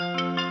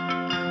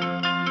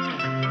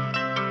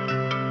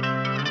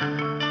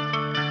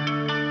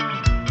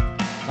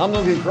I'm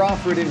Logan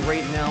Crawford, and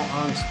right now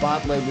on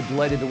Spotlight, we're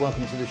delighted to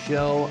welcome to the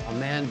show a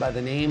man by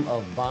the name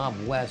of Bob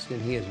West, and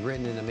he has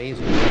written an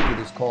amazing book. It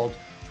is called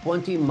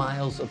 20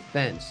 Miles of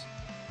Fence,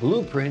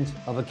 Blueprint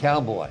of a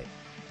Cowboy.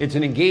 It's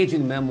an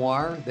engaging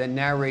memoir that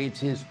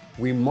narrates his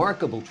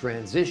remarkable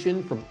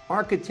transition from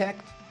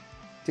architect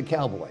to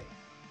cowboy.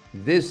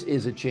 This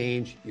is a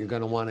change you're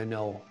going to want to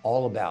know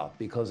all about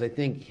because I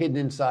think hidden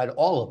inside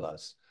all of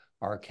us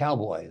are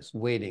cowboys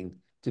waiting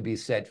to be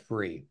set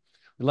free.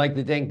 We'd like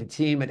to thank the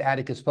team at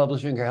Atticus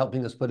Publishing for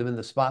helping us put him in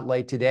the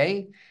spotlight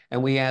today.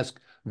 And we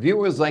ask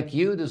viewers like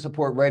you to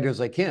support writers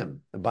like him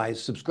by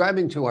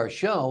subscribing to our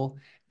show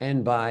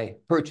and by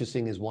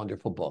purchasing his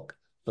wonderful book.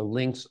 The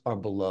links are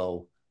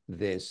below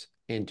this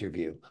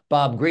interview.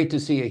 Bob, great to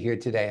see you here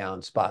today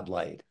on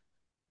Spotlight.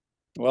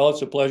 Well,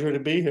 it's a pleasure to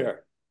be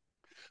here.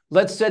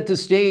 Let's set the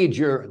stage.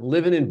 You're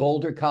living in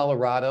Boulder,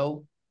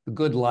 Colorado, a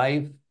good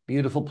life,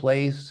 beautiful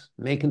place,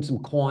 making some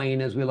coin,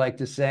 as we like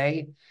to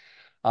say.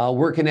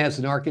 Working as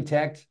an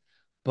architect,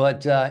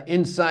 but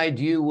inside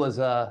you was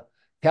a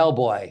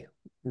cowboy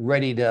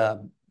ready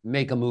to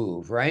make a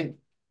move, right?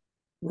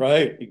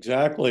 Right,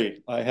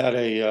 exactly. I had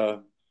a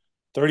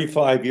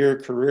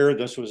 35-year career.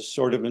 This was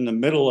sort of in the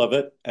middle of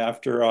it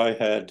after I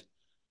had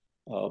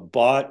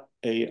bought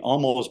a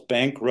almost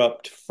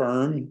bankrupt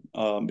firm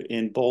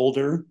in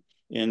Boulder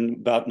in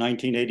about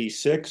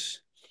 1986.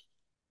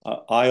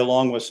 I,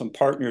 along with some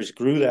partners,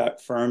 grew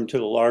that firm to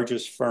the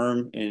largest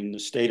firm in the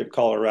state of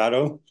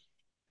Colorado.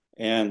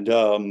 And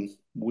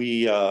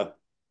we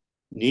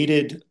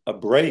needed a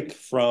break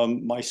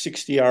from my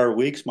 60-hour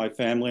weeks. My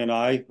family and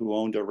I, who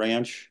owned a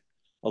ranch,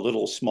 a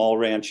little small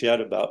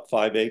ranchette, about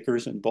 5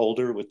 acres in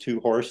Boulder with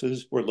 2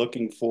 horses, were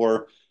looking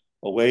for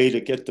a way to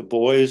get the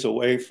boys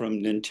away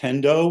from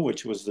Nintendo,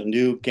 which was the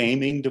new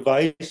gaming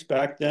device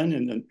back then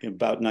in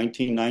about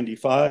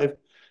 1995.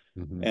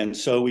 Mm-hmm. And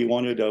so we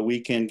wanted a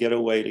weekend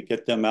getaway to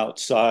get them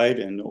outside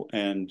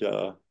and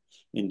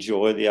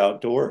enjoy the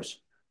outdoors.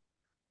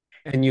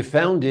 And you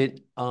found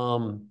it.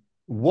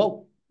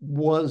 What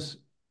was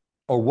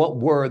or what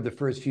were the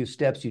first few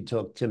steps you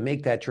took to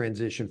make that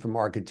transition from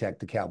architect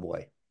to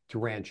cowboy to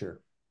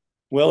rancher?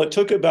 Well, it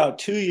took about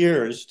 2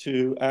 years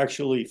to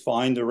actually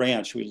find the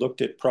ranch. We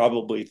looked at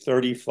probably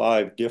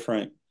 35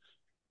 different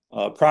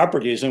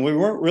properties, and we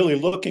weren't really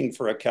looking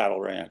for a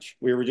cattle ranch.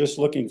 We were just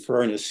looking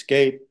for an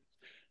escape.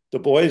 The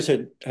boys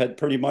had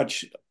pretty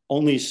much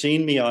only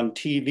seen me on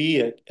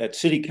TV at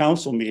city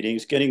council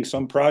meetings getting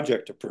some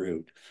project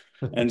approved.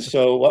 And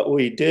so what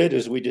we did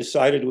is we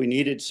decided we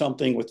needed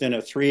something within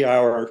a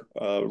 3-hour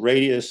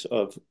radius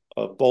of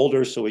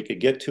Boulder so we could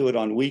get to it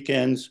on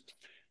weekends.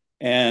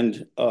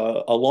 And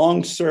a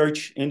long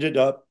search ended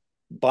up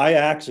by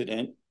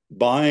accident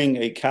buying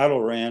a cattle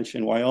ranch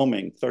in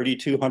Wyoming,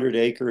 3,200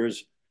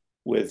 acres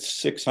with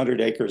 600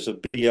 acres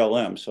of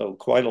BLM. So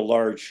quite a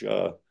large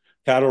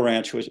cattle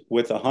ranch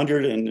with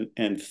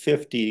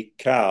 150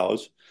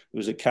 cows. It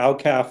was a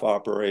cow-calf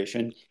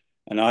operation,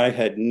 and I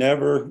had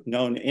never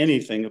known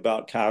anything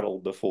about cattle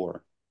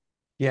before.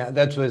 Yeah,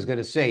 that's what I was going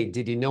to say.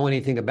 Did you know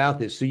anything about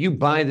this? So you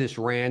buy this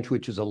ranch,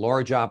 which is a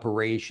large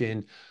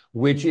operation,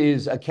 which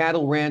is a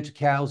cattle ranch.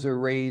 Cows are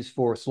raised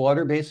for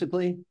slaughter,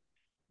 basically.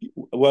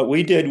 What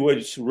we did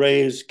was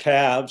raise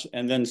calves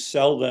and then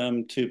sell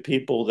them to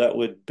people that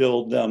would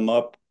build them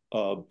up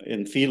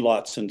in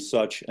feedlots and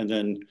such, and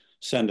then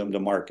send them to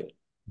market.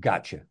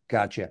 Gotcha,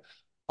 gotcha.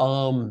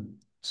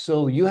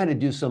 So you had to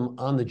do some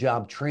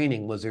on-the-job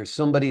training. Was there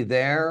somebody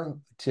there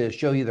to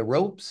show you the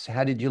ropes?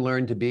 How did you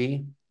learn to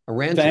be a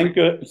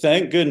rancher?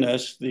 Thank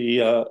goodness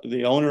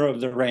the owner of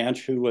the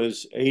ranch, who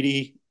was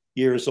 80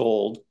 years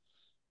old,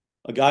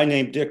 a guy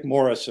named Dick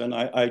Morrison.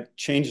 I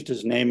changed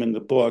his name in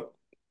the book.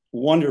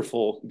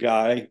 Wonderful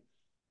guy.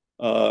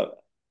 Uh,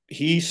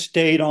 he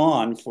stayed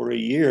on for a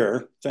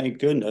year, thank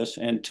goodness,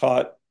 and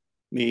taught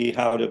me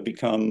how to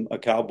become a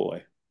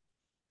cowboy.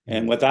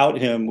 And Mm. without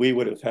him, we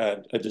would have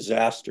had a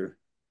disaster.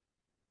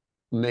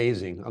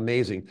 Amazing,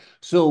 amazing.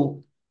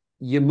 So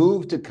you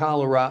moved to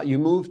Colorado, you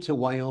moved to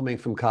Wyoming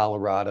from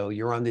Colorado.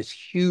 You're on this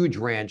huge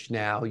ranch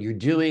now. You're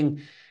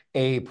doing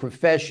a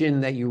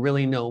profession that you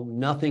really know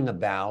nothing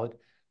about.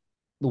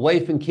 The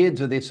wife and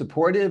kids, are they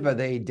supportive? Are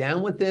they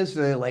down with this?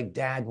 Are they like,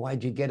 Dad,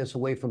 why'd you get us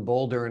away from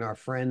Boulder and our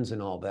friends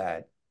and all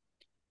that?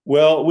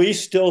 Well, we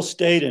still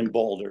stayed in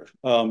Boulder.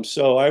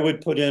 So I would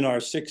put in our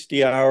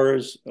 60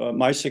 hours,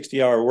 my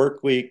 60-hour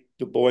work week.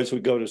 The boys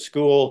would go to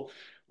school.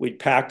 We'd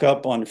pack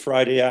up on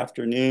Friday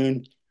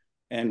afternoon,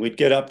 and we'd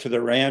get up to the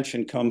ranch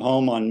and come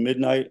home on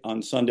midnight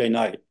on Sunday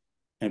night.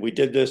 And we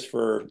did this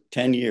for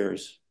 10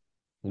 years.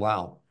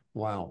 Wow,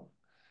 wow.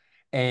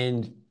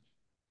 And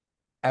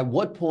at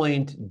what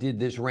point did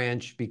this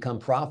ranch become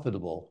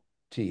profitable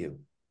to you?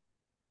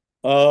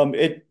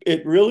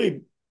 It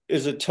really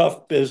is a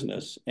tough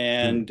business, Hmm.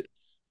 and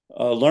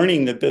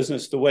learning the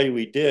business the way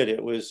we did,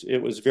 it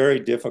was very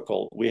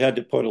difficult. We had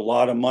to put a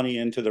lot of money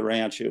into the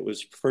ranch. It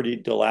was pretty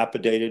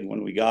dilapidated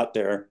when we got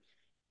there,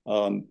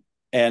 um,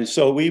 and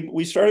so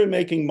we started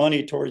making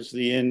money towards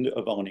the end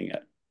of owning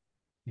it.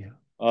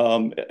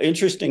 Yeah.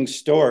 Interesting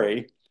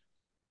story.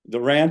 The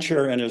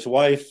rancher and his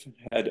wife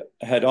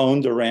had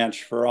owned the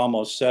ranch for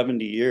almost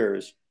 70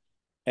 years,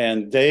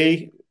 and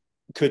they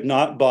could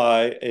not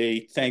buy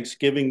a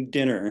Thanksgiving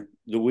dinner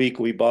the week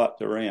we bought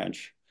the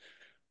ranch.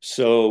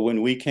 So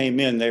when we came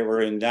in, they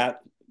were in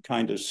that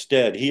kind of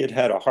stead. He had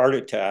had a heart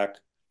attack,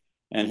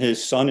 and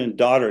his son and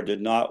daughter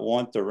did not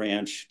want the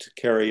ranch to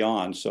carry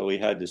on, so he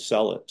had to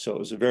sell it. So it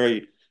was a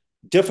very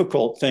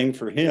difficult thing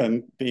for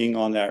him being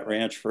on that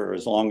ranch for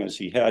as long as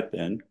he had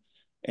been.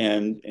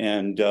 And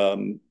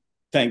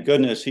thank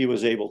goodness he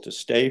was able to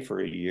stay for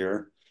a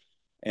year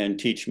and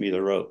teach me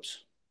the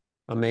ropes.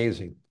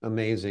 Amazing,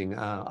 amazing.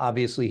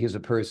 Obviously, he's a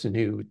person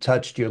who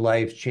touched your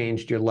life,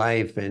 changed your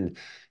life, and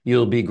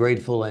you'll be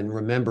grateful and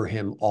remember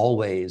him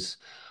always.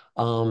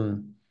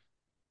 Um,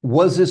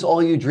 was this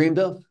all you dreamed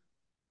of?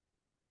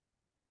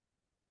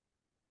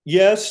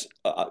 Yes,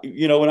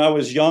 when I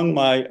was young,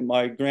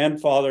 my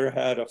grandfather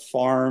had a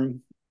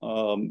farm,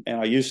 and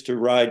I used to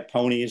ride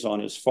ponies on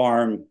his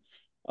farm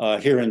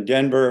here in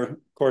Denver. Of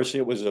course,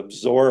 it was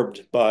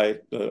absorbed by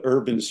the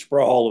urban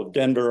sprawl of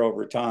Denver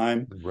over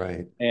time,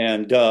 Right.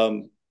 and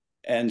um,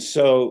 and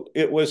so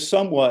it was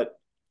somewhat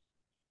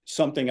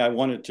something I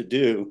wanted to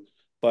do.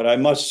 But I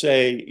must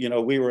say,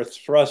 we were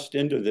thrust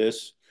into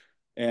this,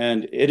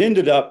 and it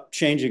ended up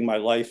changing my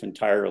life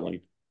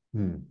entirely.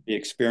 Hmm. The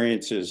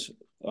experiences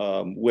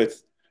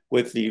with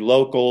the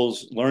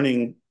locals,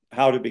 learning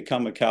how to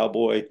become a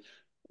cowboy,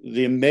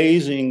 the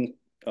amazing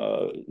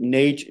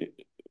nature,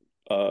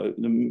 the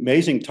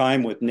amazing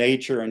time with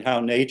nature and how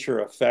nature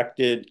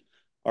affected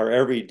our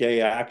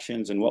everyday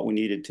actions and what we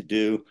needed to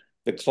do.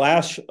 The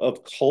clash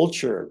of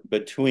culture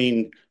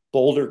between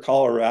Boulder,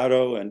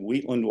 Colorado, and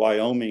Wheatland,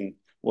 Wyoming,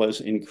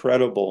 was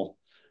incredible.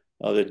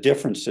 The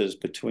differences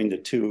between the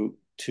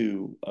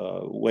two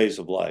ways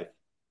of life.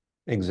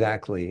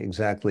 Exactly,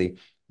 exactly.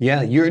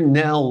 Yeah, you're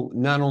now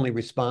not only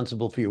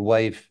responsible for your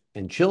wife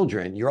and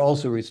children, you're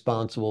also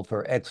responsible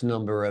for X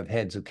number of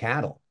heads of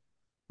cattle,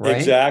 right?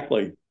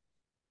 Exactly. And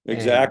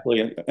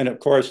Exactly. And of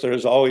course,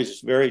 there's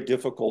always very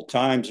difficult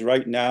times.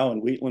 Right now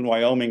in Wheatland,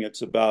 Wyoming,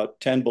 it's about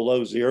 10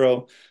 below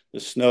zero. The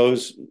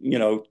snow's,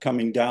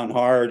 coming down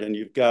hard, and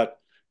you've got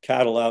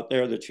cattle out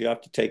there that you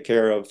have to take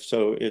care of.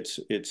 So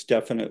it's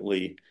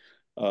definitely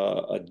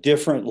a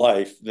different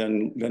life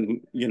than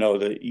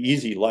the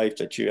easy life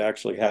that you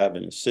actually have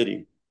in a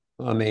city.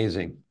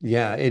 amazing.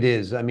 Yeah, it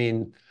is. I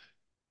mean,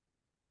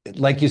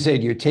 like you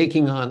said, you're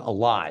taking on a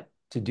lot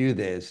to do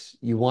this.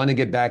 You want to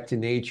get back to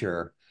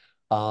nature,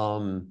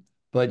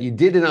 but you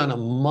did it on a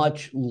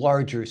much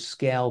larger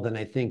scale than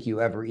I think you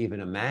ever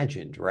even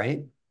imagined,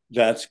 right?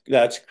 That's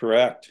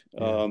correct.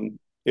 Yeah,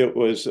 It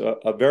was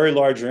a very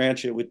large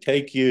ranch. It would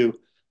take you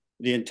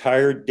the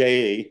entire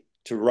day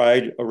to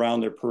ride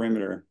around the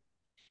perimeter,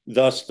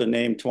 thus the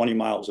name 20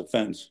 miles of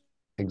fence.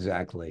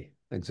 exactly.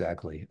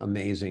 Exactly.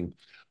 Amazing.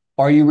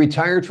 Are you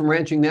retired from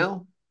ranching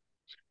now?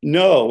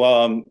 No,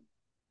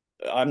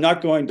 I'm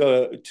not going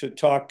to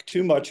talk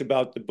too much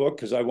about the book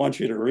because I want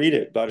you to read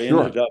it, but I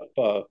ended Sure.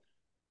 up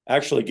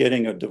actually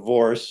getting a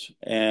divorce,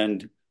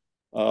 and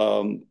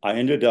I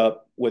ended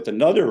up with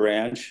another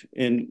ranch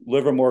in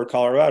Livermore,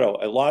 Colorado,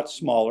 a lot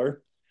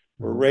smaller.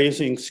 We're Mhm.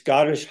 raising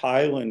Scottish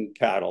Highland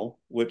cattle,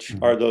 which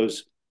are Mhm.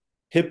 those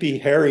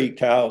hippie, hairy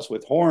cows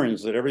with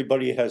horns that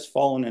everybody has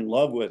fallen in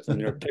love with,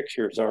 and their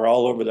pictures are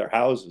all over their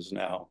houses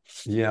now.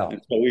 Yeah.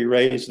 And so we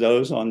raise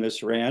those on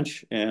this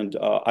ranch. And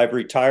I've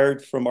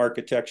retired from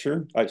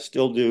architecture. I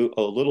still do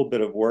a little bit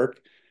of work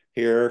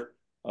here,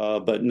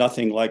 but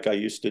nothing like I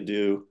used to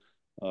do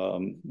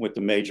with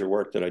the major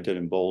work that I did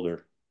in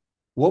Boulder.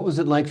 What was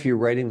it like for you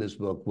writing this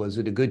book? Was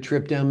it a good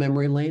trip down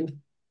memory lane?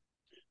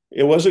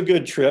 It was a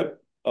good trip.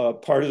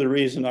 Part of the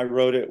reason I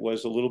wrote it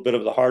was a little bit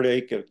of the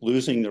heartache of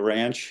losing the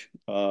ranch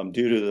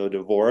due to the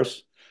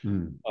divorce.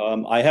 Hmm.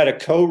 I had a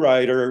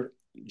co-writer,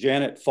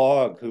 Janet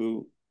Fogg,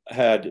 who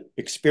had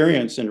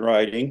experience in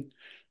writing,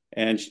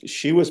 and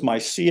she was my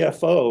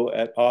CFO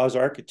at Oz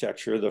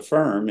Architecture, the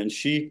firm, and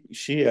she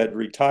had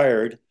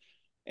retired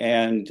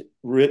and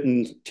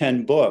written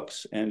 10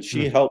 books, and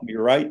she Hmm. helped me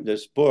write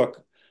this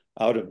book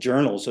out of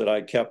journals that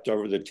I kept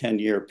over the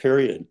 10-year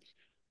period.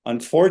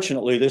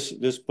 Unfortunately,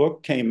 this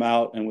book came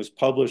out and was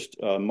published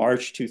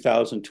March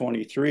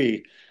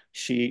 2023.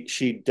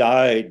 She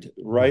died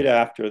right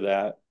after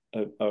that,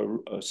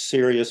 a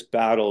serious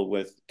battle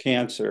with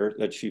cancer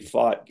that she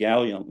fought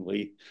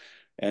gallantly.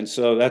 And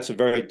so that's a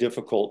very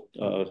difficult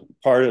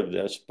part of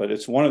this, but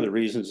it's one of the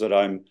reasons that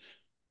I'm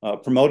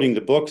promoting the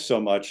book so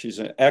much. She's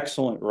an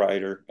excellent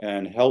writer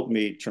and helped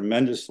me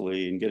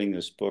tremendously in getting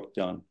this book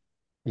done.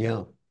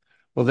 Yeah.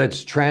 Well,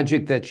 that's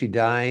tragic that she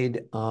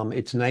died.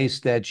 It's nice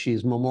that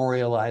she's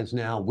memorialized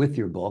now with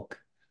your book,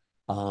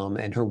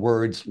 and her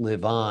words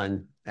live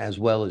on as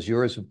well as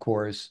yours, of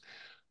course.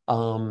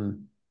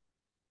 Um,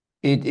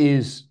 it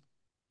is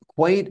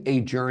quite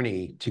a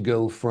journey to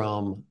go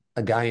from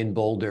a guy in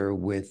Boulder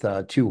with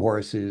two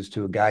horses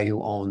to a guy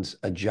who owns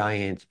a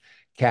giant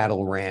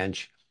cattle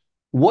ranch.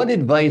 What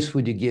advice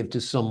would you give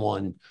to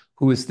someone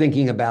who is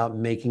thinking about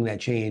making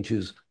that change,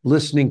 who's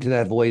listening to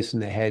that voice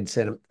in the head,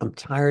 said, I'm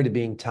tired of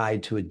being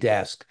tied to a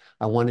desk.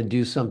 I want to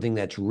do something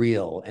that's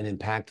real and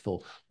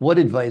impactful. What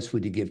advice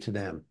would you give to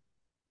them?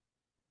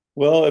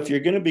 Well, if you're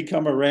going to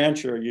become a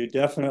rancher, you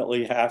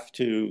definitely have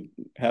to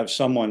have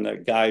someone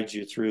that guides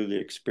you through the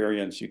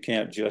experience. You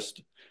can't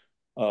just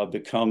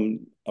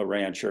become a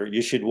rancher.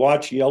 You should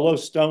watch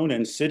Yellowstone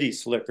and City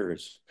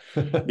Slickers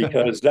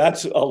because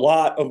that's a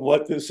lot of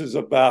what this is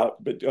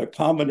about, but a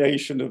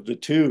combination of the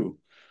two.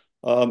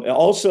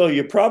 Also,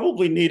 you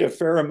probably need a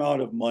fair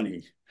amount of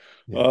money.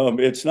 Yeah.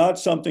 It's not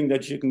something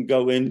that you can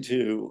go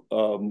into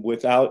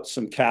without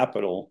some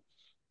capital,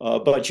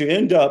 but you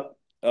end up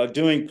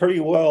doing pretty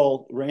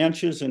well.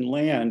 Ranches and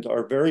land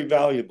are very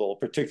valuable,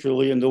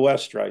 particularly in the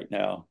West right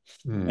now.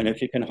 And Mm.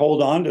 if you can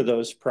hold on to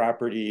those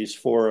properties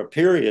for a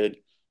period,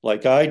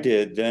 like I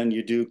did, then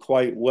you do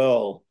quite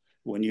well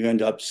when you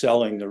end up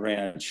selling the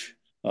ranch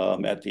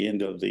at the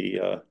end of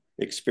the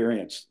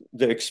experience.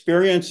 The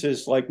experience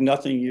is like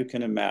nothing you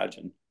can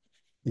imagine.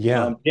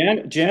 Yeah.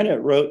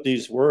 Janet wrote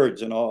these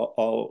words, and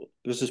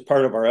this is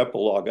part of our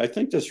epilogue. I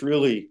think this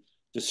really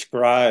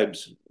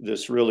describes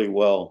this really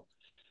well.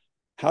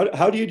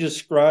 How do you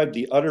describe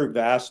the utter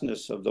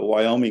vastness of the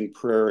Wyoming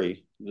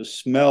prairie, the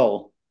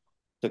smell,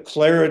 the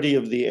clarity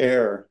of the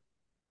air,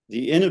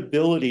 the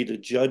inability to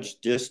judge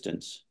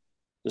distance,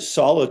 the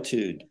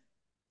solitude,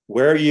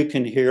 where you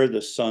can hear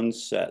the sun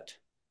set?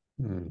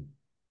 Mm.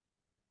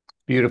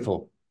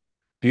 Beautiful.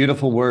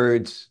 Beautiful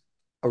words.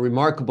 A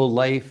remarkable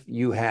life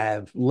you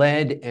have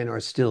led and are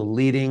still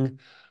leading.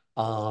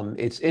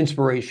 It's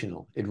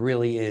inspirational. It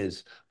really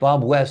is.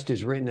 Bob West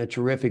has written a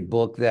terrific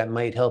book that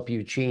might help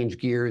you change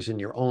gears in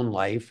your own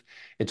life.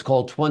 It's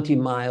called 20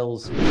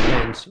 Miles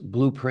Fence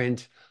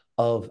Blueprint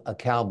of a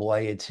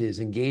Cowboy. It's his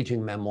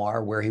engaging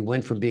memoir where he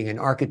went from being an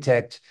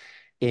architect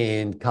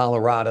in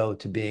Colorado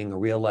to being a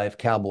real life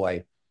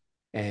cowboy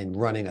and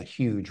running a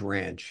huge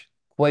ranch.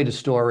 Quite a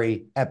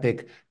story,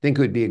 epic. Think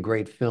it would be a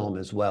great film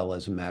as well,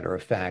 as a matter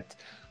of fact.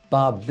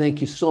 Bob, thank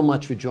you so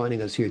much for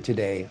joining us here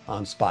today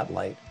on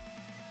Spotlight.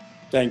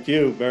 Thank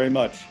you very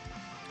much.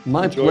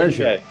 My Enjoy your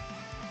pleasure. day.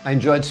 I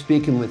enjoyed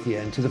speaking with you.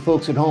 And to the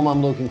folks at home,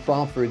 I'm Logan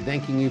Crawford,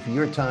 thanking you for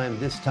your time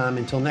this time.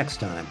 Until next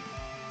time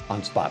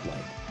on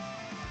Spotlight.